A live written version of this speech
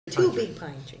Two big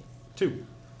pine trees. Two.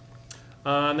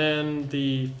 And then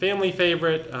the family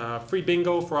favorite, free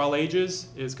bingo for all ages,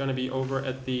 is going to be over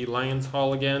at the Lions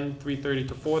Hall again, 3:30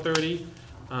 to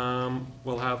 4:30.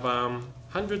 We'll have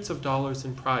hundreds of dollars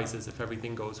in prizes if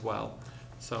everything goes well.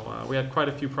 So we had quite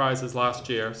a few prizes last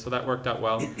year, so that worked out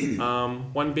well.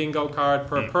 One bingo card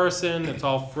per person, it's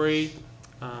all free,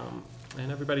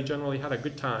 and everybody generally had a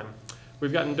good time.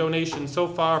 We've gotten donations so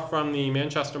far from the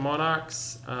Manchester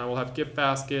Monarchs. We'll have gift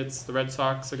baskets. The Red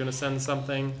Sox are going to send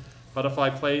something. Butterfly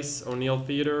Place, O'Neill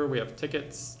Theater. We have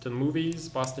tickets to movies,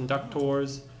 Boston Duck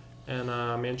Tours, and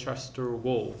Manchester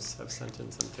Wolves have sent in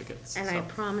some tickets. And so I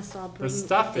promise I'll bring, the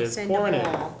stuff is pouring in.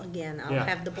 Again, I'll Yeah.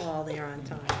 have the ball there on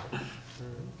time.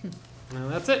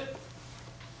 And that's it.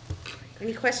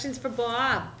 Any questions for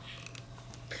Bob?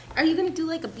 Are you gonna do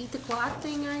like a beat the clock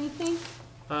thing or anything?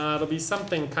 It'll be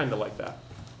something kind of like that.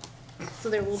 So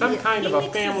there will Some be kind of a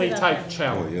family type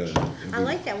challenge. Oh, yeah. I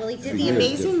like that. Well, he did Every the year is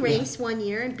Amazing different. Race one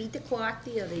year and beat the clock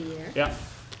the other year. Yeah.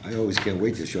 I always can't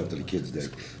wait to show up to the kids' day,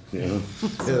 you know,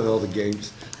 all the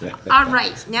games. All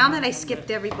right, now that I skipped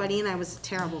everybody and I was a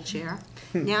terrible chair,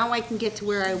 now I can get to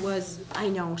where I was. I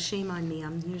know, shame on me,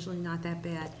 I'm usually not that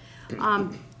bad.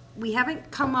 We haven't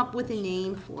come up with a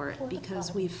name for it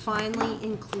because we've finally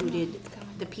included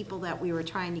the people that we were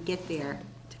trying to get there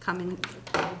to come in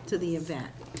to the event.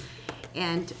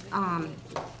 And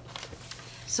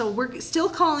so we're still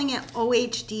calling it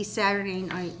OHD Saturday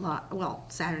Night Live, well,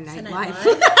 Saturday Night Live.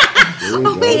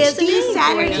 OHD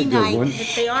Saturday Night.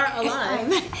 If they are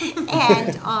alive.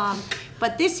 And,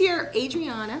 but this year,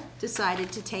 Adriana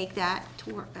decided to take that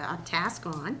task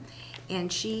on,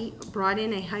 and she brought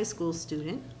in a high school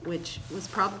student, which was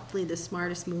probably the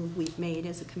smartest move we've made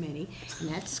as a committee, and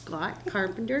that's Scott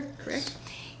Carpenter, correct?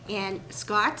 And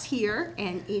Scott's here,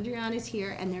 and Adriana's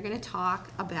here, and they're gonna talk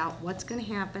about what's gonna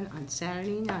happen on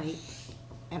Saturday night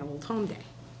at Old Home Day.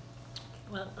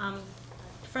 Well,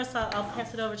 first I'll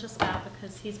pass it over to Scott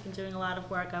because he's been doing a lot of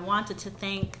work. I wanted to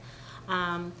thank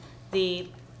the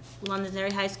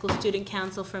Londonderry High School Student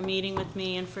Council for meeting with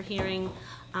me and for hearing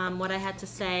what I had to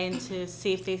say and to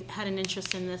see if they had an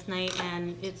interest in this night.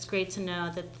 And it's great to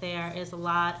know that there is a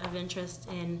lot of interest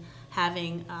in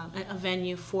having a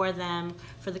venue for them,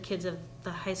 for the kids of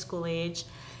the high school age.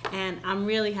 And I'm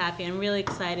really happy and really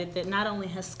excited that not only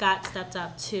has Scott stepped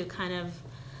up to kind of,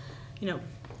 you know,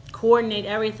 coordinate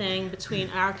everything between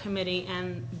our committee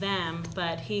and them,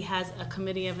 but he has a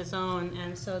committee of his own,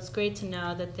 and so it's great to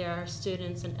know that there are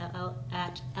students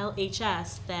at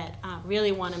LHS that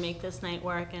really want to make this night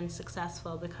work and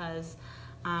successful, because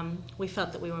we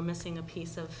felt that we were missing a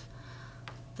piece of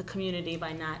the community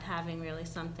by not having really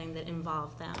something that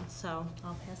involved them. So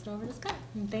I'll pass it over to Scott,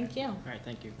 and thank you. All right,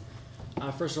 thank you.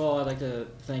 First of all, I'd like to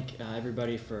thank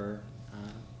everybody for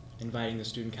inviting the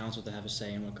student council to have a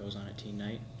say in what goes on at teen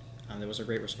night. There was a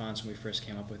great response when we first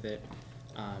came up with it,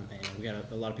 and we got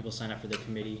a lot of people sign up for the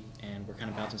committee, and we're kind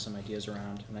of bouncing some ideas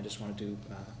around, and I just wanted to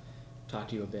talk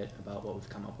to you a bit about what we've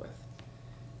come up with.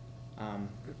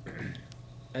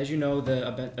 As you know,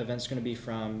 the event's going to be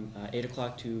from 8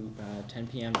 o'clock to 10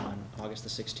 p.m. on August the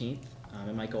 16th.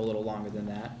 It might go a little longer than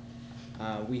that.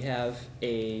 We have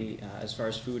as far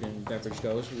as food and beverage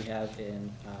goes, we have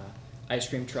an ice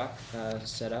cream truck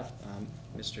set up.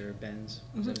 Mr. Benz.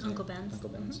 Uncle Benz. Uncle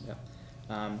Benz,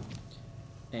 yeah.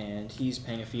 And he's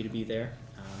paying a fee to be there,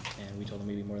 and we told him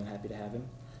we'd be more than happy to have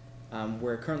him.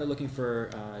 We're currently looking for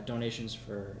donations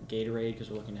for Gatorade, because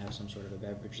we're looking to have some sort of a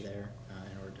beverage there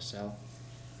in order to sell.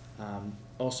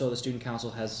 Also, the student council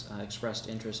has expressed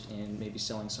interest in maybe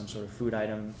selling some sort of food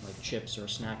item, like chips or a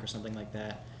snack or something like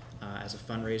that, as a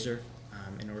fundraiser,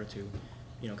 in order to,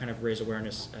 you know, kind of raise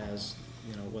awareness as,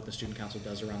 you know, what the student council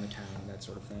does around the town and that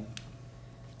sort of thing.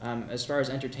 As far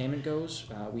as entertainment goes,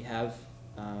 we have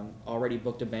already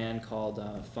booked a band called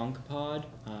Funk Pod.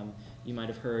 You might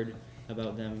have heard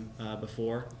about them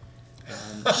before.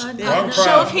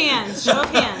 Show of hands. Show of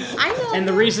hands. I know. And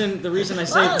the reason I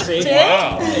say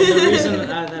Wow. the reason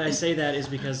that I say that is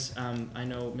because I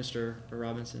know Mr.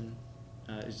 Robinson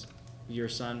is your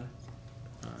son.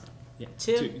 Yeah, both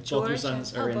your George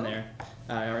sons and- are in both. there,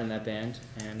 are in that band.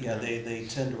 And Yeah, they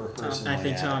tend to rehearse in I my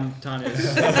think attic. Tom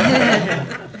is.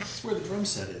 That's where the drum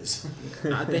set is.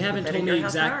 They haven't told me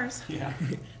Yeah.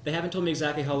 They haven't told me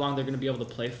exactly how long they're going to be able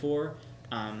to play for,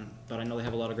 but I know they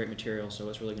have a lot of great material, so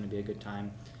it's really going to be a good time.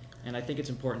 And I think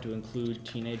it's important to include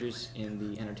teenagers in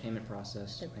the entertainment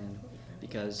process, and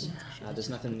because there's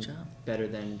nothing better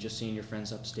than just seeing your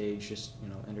friends upstage, just, you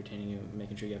know, entertaining you,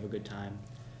 making sure you have a good time.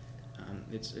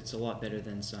 It's a lot better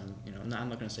than some, you know, I'm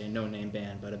not going to say a no-name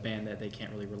band, but a band that they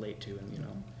can't really relate to, and, you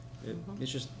know,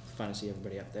 it's just fun to see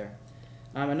everybody up there.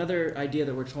 Another idea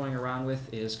that we're toying around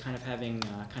with is kind of having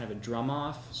kind of a drum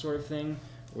off sort of thing,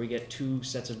 where we get 2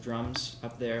 sets of drums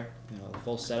up there, the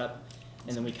full setup,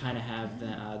 and then we kind of have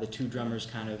the 2 drummers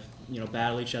kind of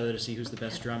battle each other to see who's the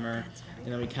best drummer,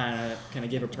 and then we kind of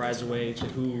give a prize away to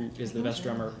who is the best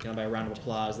drummer by a round of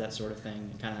applause, that sort of thing,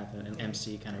 and kind of have an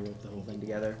MC kind of rope the whole thing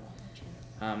together.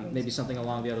 Maybe something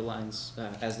along the other lines,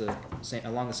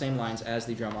 along the same lines as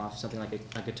the drum off, something like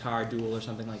a guitar duel or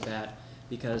something like that.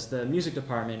 Because the music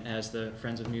department, as the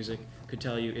Friends of Music could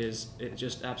tell you, it's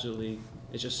just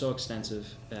so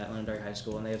extensive at Londonderry High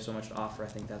School, and they have so much to offer. I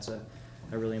think that's a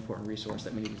really important resource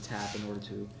that we need to tap in order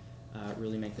to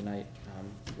really make the night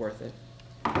worth it.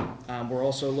 We're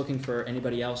also looking for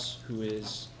anybody else who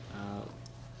is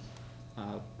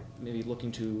maybe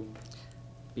looking to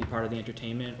be part of the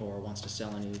entertainment or wants to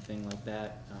sell anything like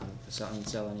that,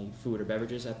 sell any food or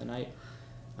beverages at the night.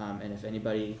 And if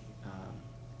anybody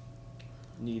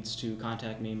needs to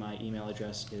contact me, my email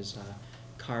address is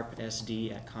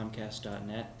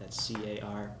carpsd@comcast.net. That's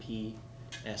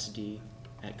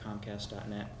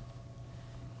CARPSD@comcast.net.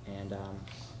 And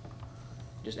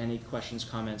just any questions,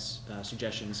 comments,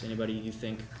 suggestions, anybody you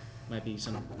think might be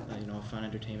some a fun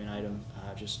entertainment item,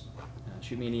 just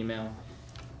shoot me an email,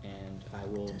 and I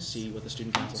will see what the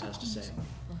student council has to say.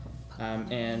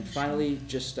 And finally,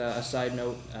 just a side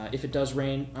note, if it does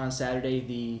rain on Saturday,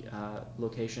 the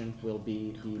location will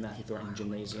be the Matthew Thornton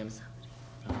Gymnasium,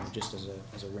 just as a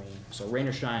rain. So rain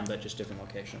or shine, but just different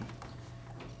location.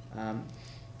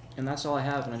 And that's all I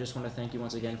have, and I just want to thank you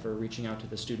once again for reaching out to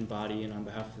the student body, and on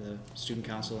behalf of the student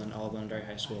council and all of Londonderry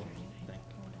High School,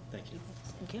 thank you.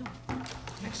 Thank you.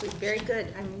 Actually, very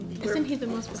good. I mean, Isn't he the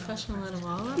most professional out of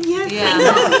all of us? Yes. Yeah,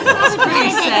 it's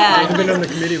pretty sad. I've been on the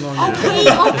committee long enough.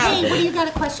 Okay, what do you got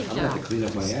a question, I'm gonna have Carol? to clean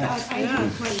up my act. I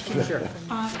have a question. Sure.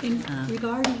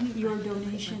 Regarding your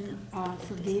donation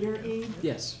for Gatorade,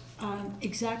 Yes.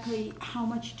 exactly how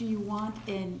much do you want,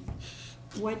 and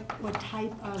what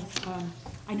type of,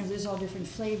 I know there's all different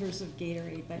flavors of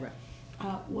Gatorade, but Right.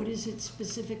 What is it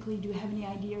specifically? Do you have any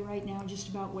idea right now just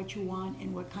about what you want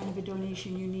and what kind of a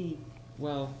donation you need?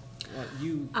 Well,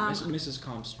 Mrs.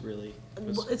 Comps really.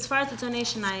 Well, as far as the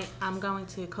donation, I'm going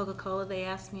to Coca-Cola. They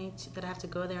asked me that I have to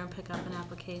go there and pick up an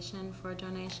application for a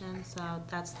donation, so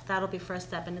that'll be first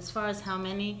step. And as far as how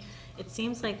many, it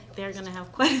seems like they're going to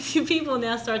have quite a few people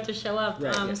now start to show up.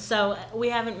 Right, yes. So we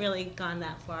haven't really gone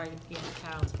that far yet,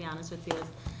 Carol, to be honest with you,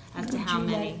 as to how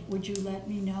many. Would you let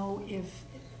me know if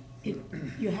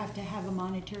you have to have a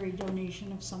monetary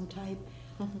donation of some type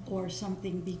or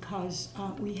something, because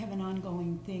we have an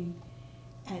ongoing thing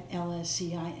at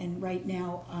LSCI, and right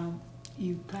now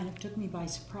you kind of took me by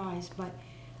surprise, but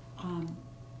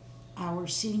our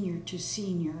senior to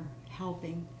senior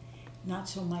helping, not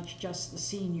so much just the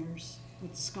seniors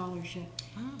with the scholarship,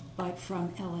 but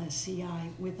from LSCI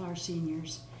with our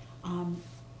seniors.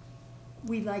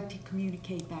 We like to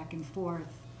communicate back and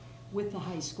forth with the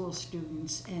high school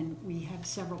students, and we have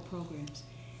several programs.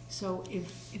 So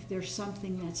if there's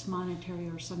something that's monetary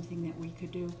or something that we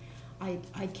could do,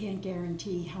 I can't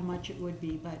guarantee how much it would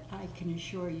be, but I can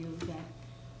assure you that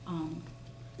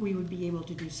we would be able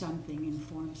to do something in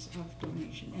forms of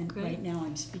donation. And Great. right now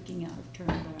I'm speaking out of turn,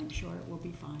 but I'm sure it will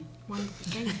be fine.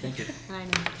 Wonderful. Thank you. I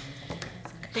know.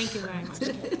 Thank you very much.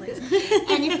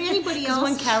 And if anybody else, Because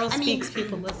when Carol I mean, speaks,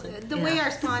 people listen. the way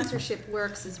our sponsorship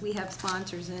works is we have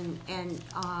sponsors, and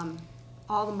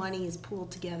all the money is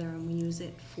pooled together, and we use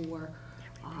it for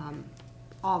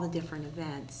all the different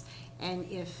events. And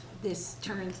if this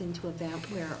turns into an event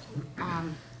where,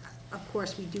 of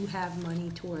course, we do have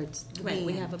money towards the Right,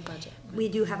 we band. have a budget. We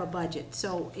do have a budget,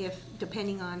 so if,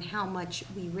 depending on how much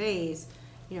we raise,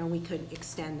 we could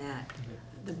extend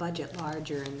the budget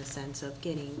larger in the sense of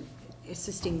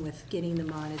assisting with getting the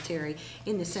monetary,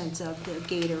 in the sense of the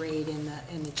Gatorade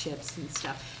and the chips and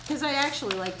stuff. Because I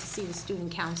actually like to see the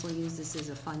student council use this as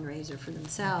a fundraiser for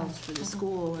themselves, for the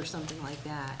school, or something like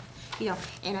that.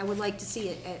 And I would like to see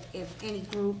it, if any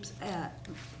groups,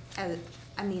 I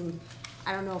mean,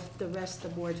 I don't know if the rest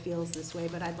of the board feels this way,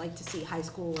 but I'd like to see high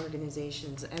school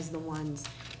organizations as the ones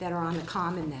that are on the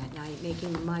common that night,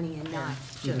 making the money and not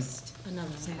just,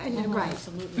 right.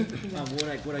 Absolutely.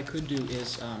 What I could do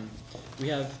is, we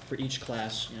have for each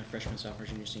class, freshmen, sophomores,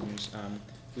 juniors, seniors,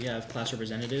 we have class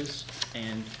representatives,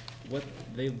 and what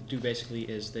they do basically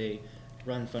is they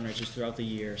run fundraisers throughout the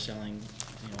year, selling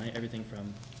everything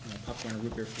from popcorn and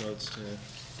root beer floats to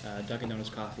Dunkin'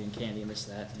 Donuts coffee and candy and this,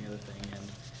 that, and the other thing. And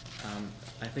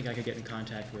I think I could get in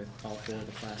contact with all 4 of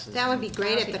the classes. That would be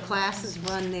great if the classes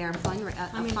run their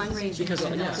fundraising. Because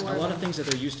and a lot of things that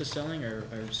they're used to selling are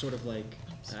sort of like,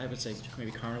 I would say,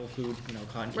 maybe carnival food,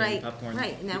 cotton candy, Right, popcorn.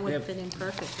 right, and that They would have- fit in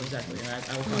perfectly. Exactly, and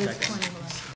I will contact them.